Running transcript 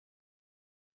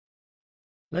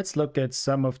Let's look at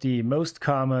some of the most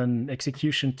common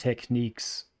execution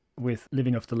techniques with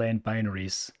living off the land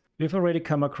binaries. We've already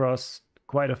come across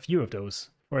quite a few of those.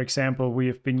 For example, we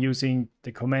have been using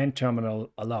the command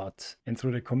terminal a lot. And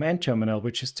through the command terminal,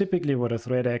 which is typically what a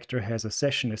threat actor has a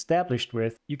session established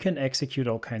with, you can execute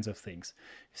all kinds of things.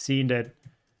 You've seen that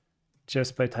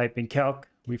just by typing calc,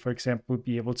 we, for example, would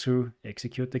be able to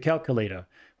execute the calculator.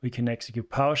 We can execute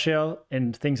PowerShell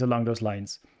and things along those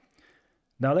lines.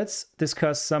 Now let's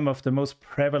discuss some of the most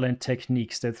prevalent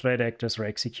techniques that threat actors are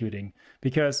executing,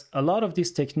 because a lot of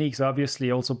these techniques obviously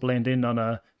also blend in on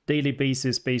a daily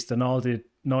basis based on all the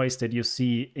noise that you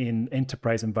see in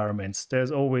enterprise environments. There's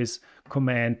always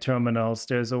command terminals,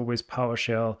 there's always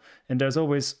PowerShell, and there's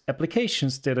always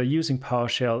applications that are using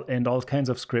PowerShell and all kinds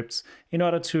of scripts in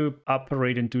order to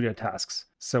operate and do their tasks.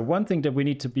 So one thing that we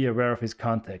need to be aware of is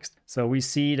context. So we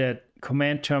see that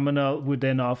command terminal would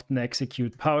then often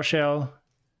execute PowerShell.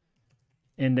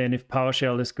 And then if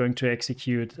PowerShell is going to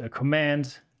execute a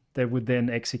command, that would then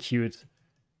execute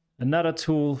another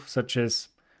tool, such as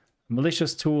a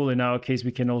malicious tool. In our case,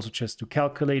 we can also just do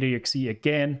calculator.exe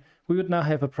again. We would now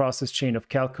have a process chain of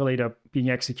calculator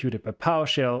being executed by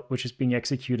PowerShell, which is being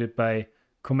executed by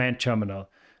command terminal.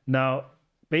 Now,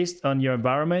 based on your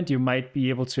environment, you might be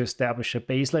able to establish a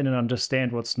baseline and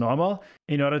understand what's normal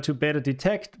in order to better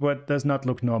detect what does not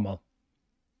look normal.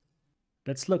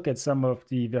 Let's look at some of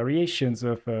the variations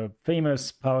of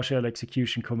famous PowerShell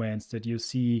execution commands that you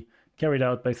see carried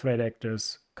out by threat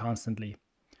actors constantly.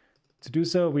 To do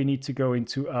so, we need to go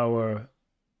into our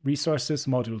resources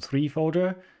module 3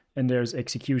 folder, and there's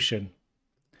execution.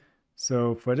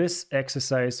 So for this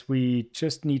exercise, we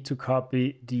just need to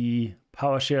copy the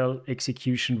PowerShell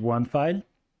execution1 file.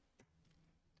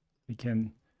 We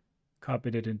can copy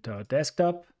it into our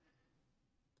desktop,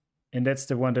 and that's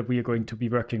the one that we are going to be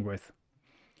working with.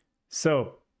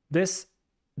 So this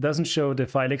doesn't show the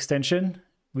file extension.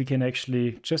 We can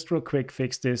actually just real quick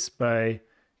fix this by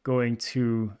going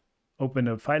to open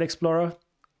a file explorer,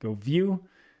 go view,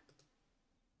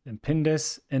 then pin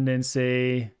this, and then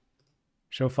say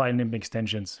show file name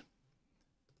extensions.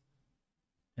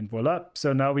 And voila.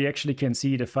 So now we actually can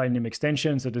see the file name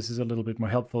extension. So this is a little bit more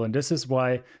helpful. And this is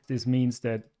why this means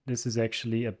that this is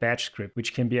actually a batch script,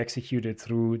 which can be executed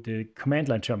through the command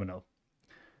line terminal.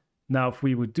 Now, if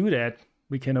we would do that,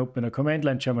 we can open a command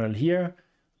line terminal here.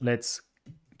 Let's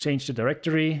change the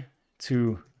directory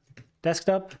to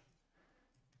desktop.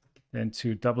 Then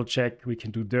to double check, we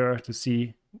can do dir to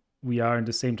see we are in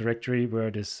the same directory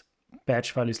where this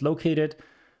batch file is located.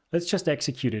 Let's just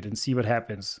execute it and see what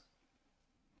happens.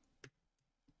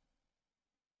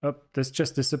 Oh, this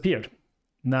just disappeared.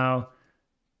 Now,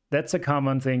 that's a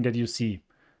common thing that you see.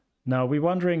 Now we're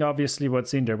wondering obviously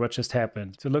what's in there, what just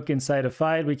happened. To look inside a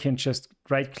file, we can just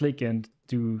right click and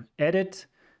do edit.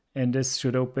 And this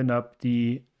should open up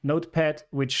the notepad,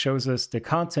 which shows us the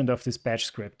content of this batch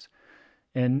script.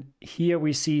 And here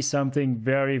we see something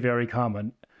very, very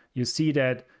common. You see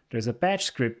that there's a batch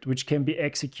script which can be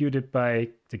executed by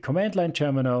the command line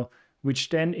terminal, which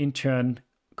then in turn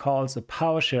calls a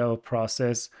PowerShell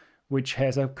process, which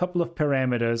has a couple of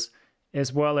parameters,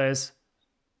 as well as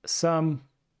some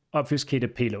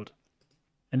obfuscated payload.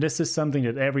 And this is something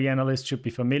that every analyst should be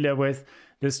familiar with.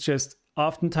 This just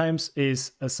oftentimes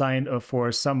is a sign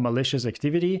for some malicious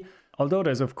activity, although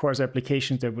there's of course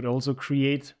applications that would also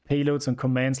create payloads and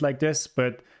commands like this,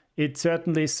 but it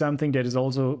certainly is something that is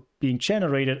also being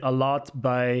generated a lot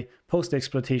by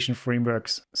post-exploitation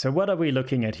frameworks. So what are we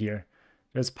looking at here?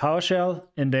 There's PowerShell,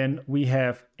 and then we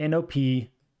have NOP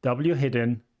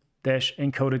whidden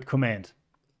 -encoded command.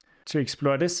 To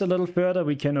explore this a little further,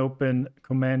 we can open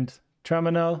command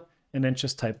terminal and then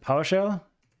just type PowerShell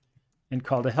and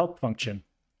call the help function.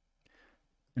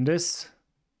 And this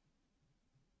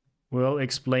will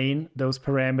explain those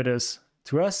parameters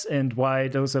to us and why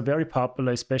those are very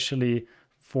popular, especially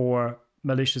for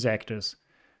malicious actors.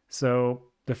 So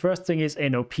the first thing is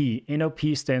NOP.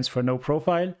 NOP stands for no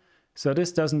profile. So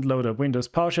this doesn't load a Windows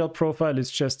PowerShell profile.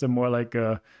 It's just a more like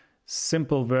a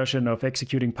simple version of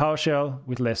executing PowerShell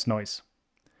with less noise.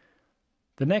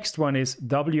 The next one is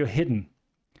whidden.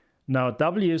 Now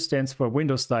W stands for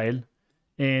window style,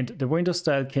 and the window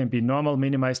style can be normal,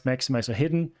 minimized, maximized, or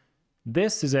hidden.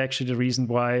 This is actually the reason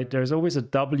why there's always a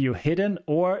W hidden,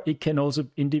 or it can also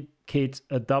indicate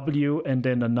a W and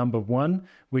then a number 1,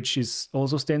 which is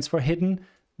also stands for hidden.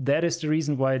 That is the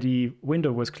reason why the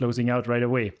window was closing out right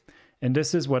away. And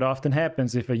this is what often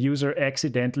happens if a user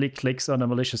accidentally clicks on a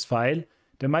malicious file.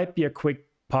 There might be a quick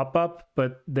pop-up,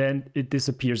 but then it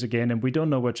disappears again and we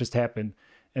don't know what just happened.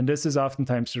 And this is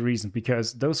oftentimes the reason,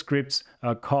 because those scripts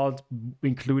are called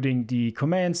including the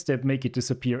commands that make it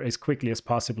disappear as quickly as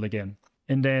possible again.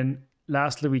 And then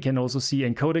lastly, we can also see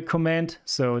encoded command.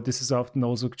 So this is often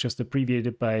also just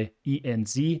abbreviated by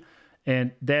ENZ.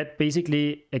 And that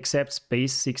basically accepts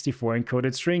base 64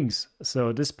 encoded strings.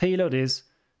 So this payload is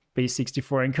base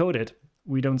 64 encoded.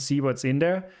 We don't see what's in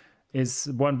there. It's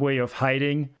one way of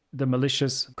hiding the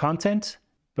malicious content,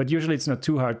 but usually it's not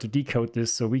too hard to decode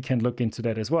this, so we can look into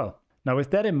that as well. Now,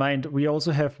 with that in mind, we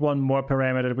also have one more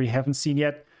parameter that we haven't seen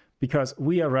yet, because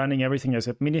we are running everything as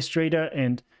administrator,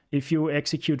 and if you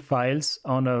execute files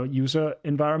on a user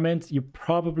environment, you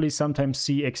probably sometimes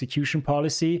see execution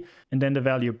policy and then the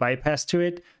value bypassed to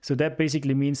it. So that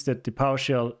basically means that the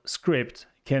PowerShell script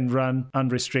can run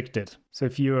unrestricted. So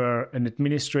if you are an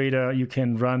administrator, you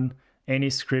can run any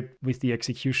script with the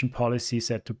execution policy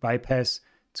set to bypass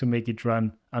to make it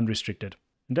run unrestricted.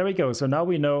 And there we go. So now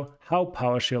we know how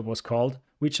PowerShell was called.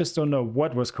 We just don't know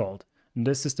what was called. And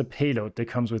this is the payload that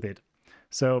comes with it.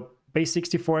 So base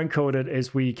 64 encoded,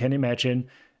 as we can imagine,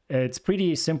 it's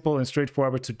pretty simple and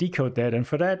straightforward to decode that. And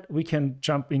for that, we can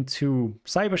jump into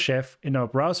𝗙cie𝗹𝗹cie in our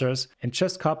browsers and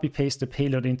just copy paste the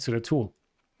payload into the tool.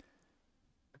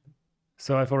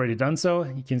 So I've already done so.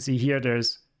 You can see here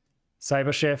there's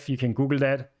𝗙cie𝗹𝗹cie. You can Google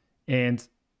that. And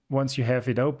once you have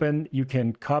it open, you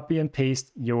can copy and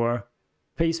paste your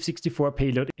base 64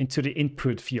 payload into the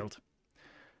input field.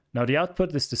 Now the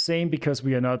output is the same because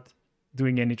we are not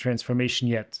doing any transformation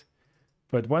yet.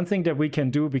 But one thing that we can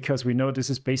do, because we know this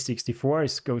is base 64,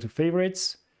 is go to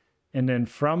favorites and then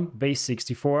from base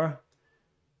 64,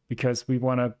 because we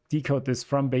want to decode this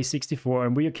from base 64,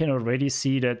 and we can already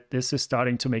see that this is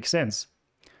starting to make sense.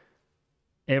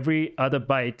 Every other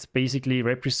byte basically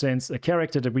represents a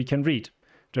character that we can read.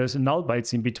 There's null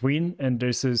bytes in between, and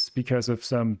this is because of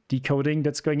some decoding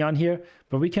that's going on here,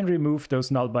 but we can remove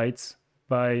those null bytes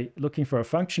by looking for a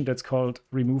function that's called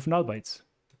remove null bytes.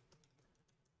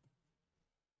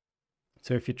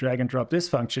 So if you drag and drop this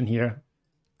function here,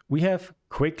 we have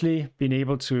quickly been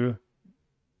able to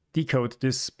decode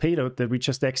this payload that we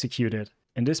just executed.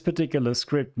 And this particular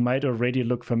script might already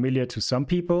look familiar to some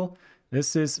people.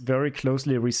 This is very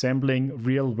closely resembling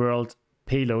real-world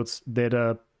payloads that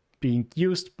are being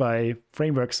used by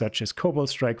frameworks such as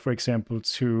CobaltStrike, for example,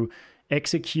 to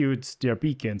execute their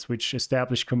beacons, which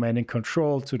establish command and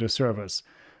control to the servers.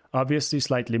 Obviously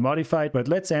slightly modified, but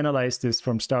let's analyze this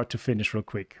from start to finish real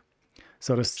quick.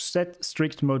 So the set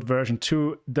strict mode version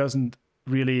 2 doesn't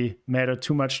really matter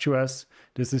too much to us.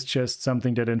 This is just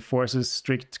something that enforces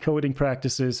strict coding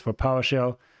practices for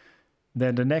PowerShell.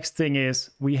 Then the next thing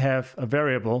is we have a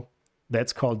variable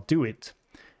that's called doit.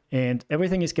 And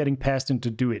everything is getting passed into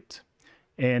doit.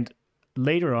 And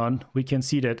later on, we can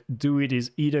see that doit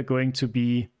is either going to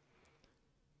be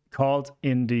called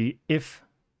in the if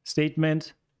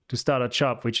statement to start a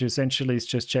job, which essentially is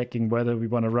just checking whether we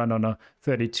want to run on a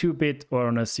 32-bit or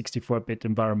on a 64-bit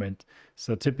environment.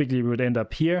 So typically we would end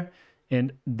up here.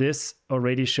 And this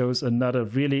already shows another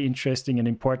really interesting and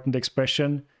important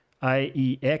expression.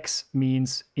 IEX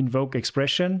means invoke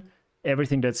expression,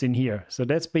 everything that's in here. So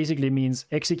that basically means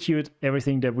execute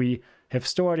everything that we have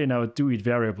stored in our doit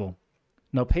variable.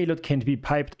 Now payload can be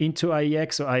piped into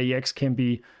IEX, or IEX can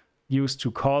be used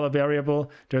to call a variable.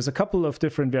 There's a couple of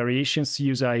different variations to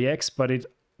use IEX, but it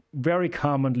very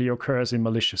commonly occurs in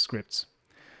malicious scripts.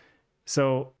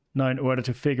 So now in order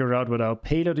to figure out what our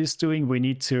payload is doing, we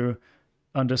need to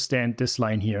understand this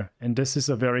line here. And this is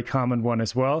a very common one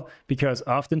as well, because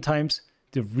oftentimes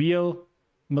the real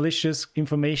malicious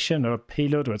information or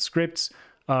payload or scripts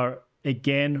are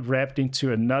again wrapped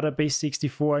into another base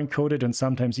 64 encoded and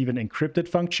sometimes even encrypted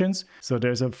functions. So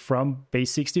there's a from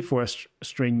base 64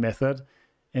 string method,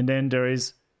 and then there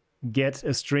is get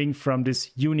a string from this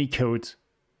Unicode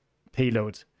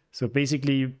payload. So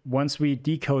basically, once we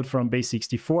decode from base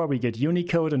 64, we get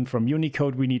Unicode, and from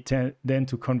Unicode we need then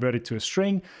to convert it to a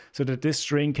string so that this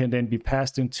string can then be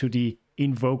passed into the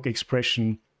invoke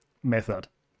expression method.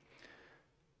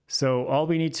 So all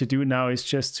we need to do now is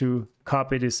just to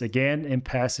copy this again and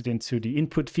pass it into the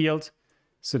input field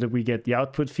so that we get the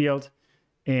output field.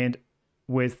 And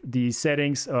with the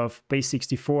settings of base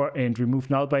 64 and remove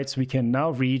null bytes, we can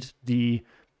now read the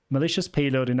malicious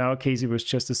payload. In our case, it was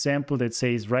just a sample that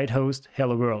says write host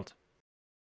hello world.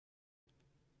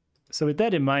 So with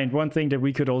that in mind, one thing that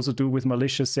we could also do with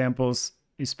malicious samples,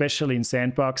 especially in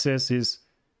sandboxes, is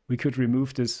we could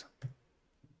remove this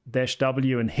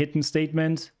 -w and hidden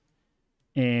statement.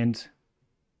 And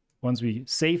once we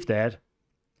save that,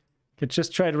 we could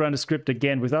just try to run the script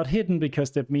again without hidden,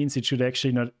 because that means it should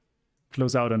actually not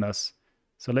close out on us.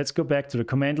 So let's go back to the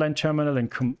command line terminal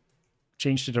and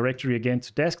change the directory again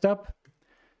to desktop,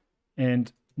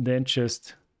 and then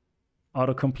just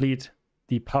autocomplete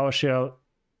the PowerShell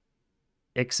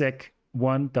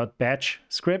exec1.batch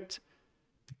script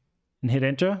and hit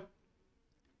enter.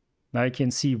 Now you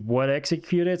can see what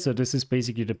executed. So this is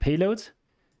basically the payload.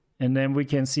 And then we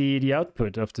can see the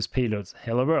output of this payload,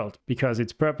 hello world, because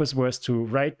its purpose was to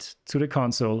write to the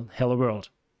console, hello world.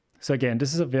 So again,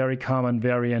 this is a very common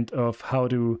variant of how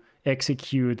to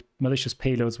execute malicious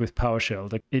payloads with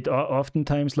PowerShell. It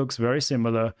oftentimes looks very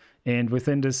similar, and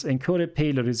within this encoded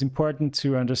payload, it's important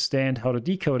to understand how to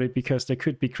decode it, because there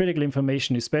could be critical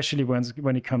information, especially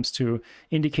when it comes to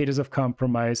indicators of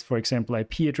compromise, for example,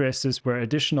 IP addresses where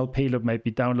additional payload might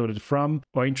be downloaded from,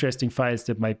 or interesting files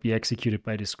that might be executed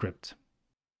by the script.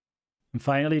 And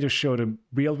finally, to show the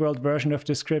real-world version of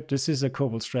the script, this is a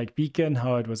CobaltStrike beacon,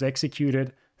 how it was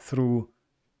executed through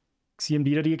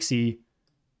cmd.exe,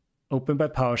 opened by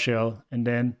PowerShell, and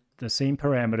then the same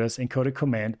parameters, encoded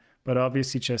command, but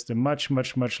obviously just a much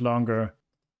longer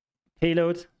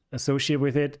payload associated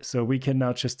with it. So we can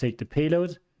now just take the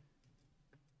payload,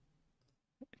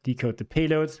 decode the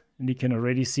payload, and you can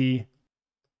already see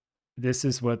this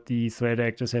is what the threat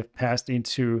actors have passed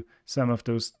into some of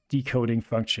those decoding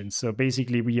functions. So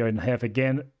basically we have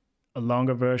again a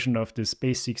longer version of this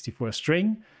base64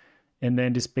 string, and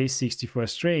then this base64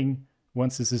 string,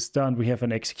 once this is done, we have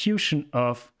an execution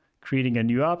of creating a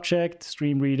new object,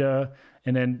 stream reader,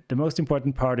 and then the most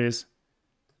important part is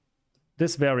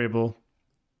this variable,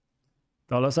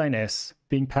 $s,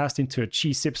 being passed into a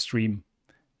𝗙cie𝗹𝗹𝗆cie stream.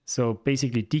 So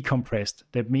basically decompressed.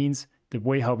 That means the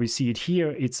way how we see it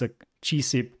here, it's a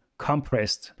𝗙cie𝗹𝗹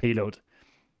compressed payload.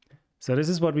 So this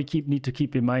is what we need to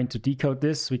keep in mind to decode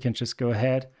this. We can just go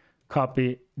ahead,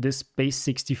 copy this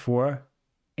base64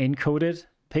 encoded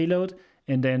payload,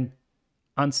 and then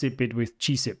unzip it with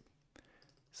𝗙cie𝗹𝗹.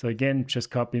 So again, just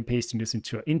copy and pasting this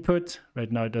into our input.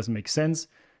 Right now it doesn't make sense.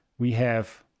 We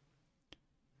have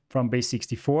from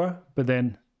base64, but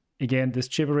then again, this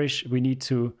gibberish, we need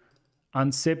to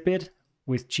unzip it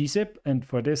with 𝗙cie𝗹𝗹. And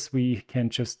for this, we can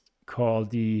just call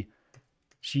the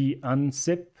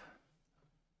gunzip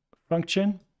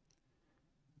function.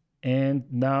 And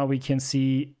now we can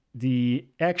see the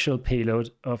actual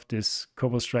payload of this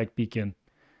CobaltStrike beacon.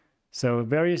 So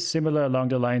very similar along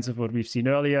the lines of what we've seen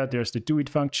earlier. There's the doit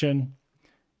function,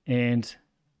 and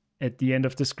at the end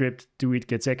of the script, doit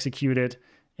gets executed.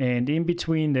 And in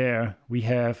between there, we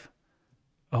have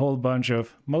a whole bunch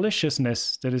of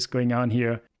maliciousness that is going on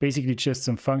here. Basically just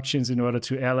some functions in order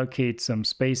to allocate some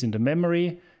space in the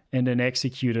memory and then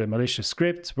execute a malicious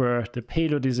script where the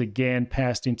payload is again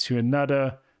passed into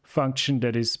another function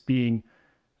that is being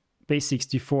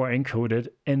base64 encoded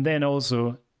and then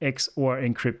also XOR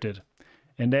encrypted.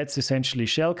 And that's essentially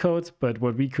shellcode, but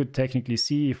what we could technically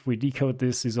see if we decode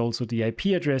this is also the IP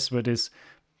address where this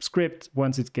script,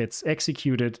 once it gets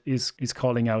executed, is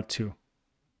calling out to.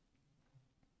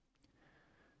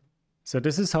 So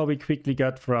this is how we quickly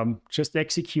got from just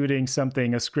executing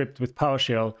something, a script with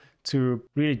PowerShell, to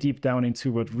really deep down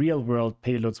into what real-world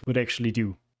payloads would actually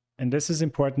do. And this is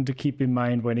important to keep in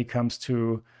mind when it comes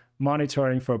to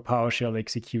monitoring for PowerShell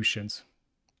executions.